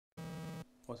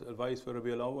What's advice for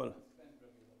Rabi Al-awwal?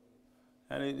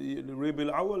 And Rabi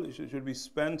Al-awwal should be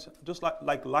spent just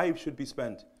like life should be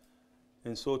spent,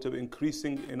 in sort of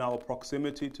increasing in our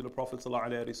proximity to the Prophet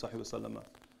ﷺ.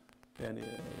 And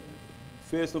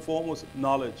first and foremost,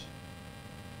 knowledge.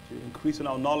 To increase in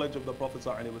our knowledge of the Prophet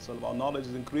ﷺ. Our knowledge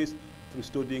is increased through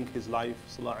studying his life,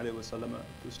 ﷺ,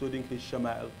 through studying his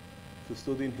shama'il, through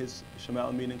studying his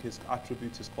shama'il, meaning his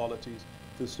attributes, his qualities,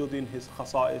 through studying his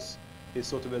khasa'is, his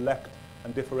sort of elect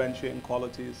and differentiating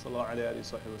qualities,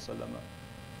 ﷺ,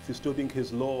 through studying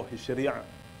his law, his sharia,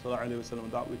 ﷺ,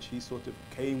 that which he sort of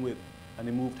came with and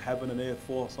he moved heaven and earth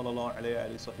for,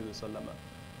 ﷺ.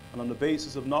 And on the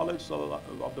basis of knowledge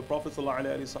of the Prophet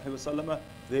ﷺ,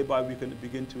 thereby we can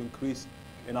begin to increase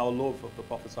in our love of the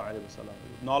Prophet ﷺ.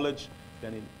 Knowledge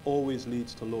then it always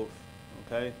leads to love,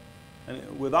 okay?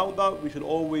 And without that, we should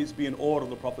always be in awe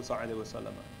of the Prophet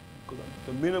ﷺ. Because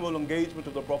the minimal engagement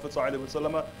of the Prophet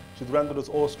ﷺ should render us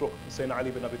awestruck, Sayyidina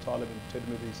Ali bin Abi Talib in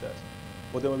Tirmidhi says.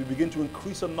 But then when we begin to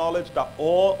increase in knowledge, that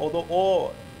awe, although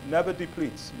awe never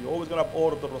depletes, you're always going to have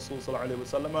awe of the Rasul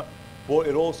ﷺ, but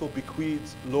it also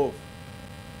bequeaths love.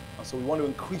 And so we want to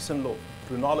increase in love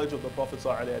through knowledge of the Prophet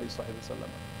ﷺ.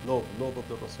 Love of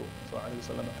the Rasul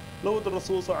ﷺ. Love of the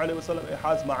Rasul ﷺ, it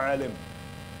has ma'alim,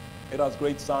 it has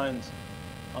great signs.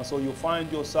 And so you'll find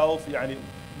yourself,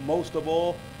 most of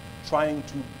all, trying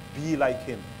to be like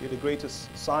him. They're the greatest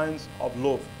signs of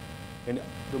love. And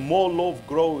the more love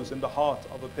grows in the heart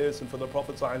of a person for the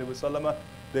Prophet ﷺ,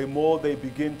 the more they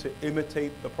begin to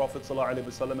imitate the Prophet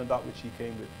ﷺ and that which he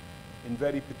came with. In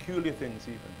very peculiar things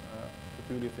even.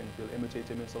 They'll imitate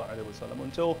him in ﷺ.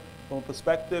 Until, from a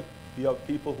perspective, you have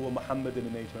people who are Muhammadan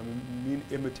in nature. I mean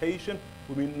imitation,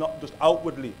 we mean not just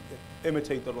outwardly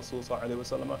imitate the Rasul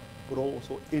ﷺ, but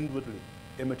also inwardly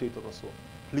imitate the Rasul.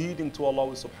 Pleading to Allah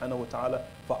subhanahu wa ta'ala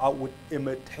for outward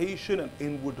imitation and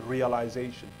inward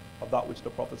realization of that which the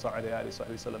Prophet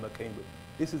ﷺ came with.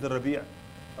 This is the Rabi'.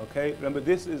 Okay, remember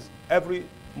this is every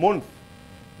month,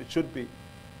 it should be.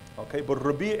 Okay, but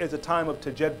Rabi' is a time of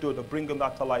tajaddud, of bringing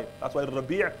that to life. That's why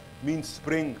Rabi' means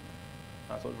spring.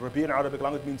 So Rabi' in Arabic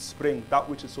language means spring, that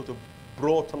which is sort of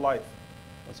brought to life.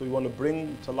 And so we want to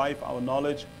bring to life our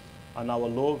knowledge and our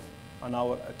love and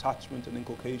our attachment and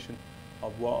inculcation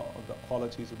of the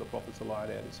qualities of the Prophet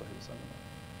ﷺ.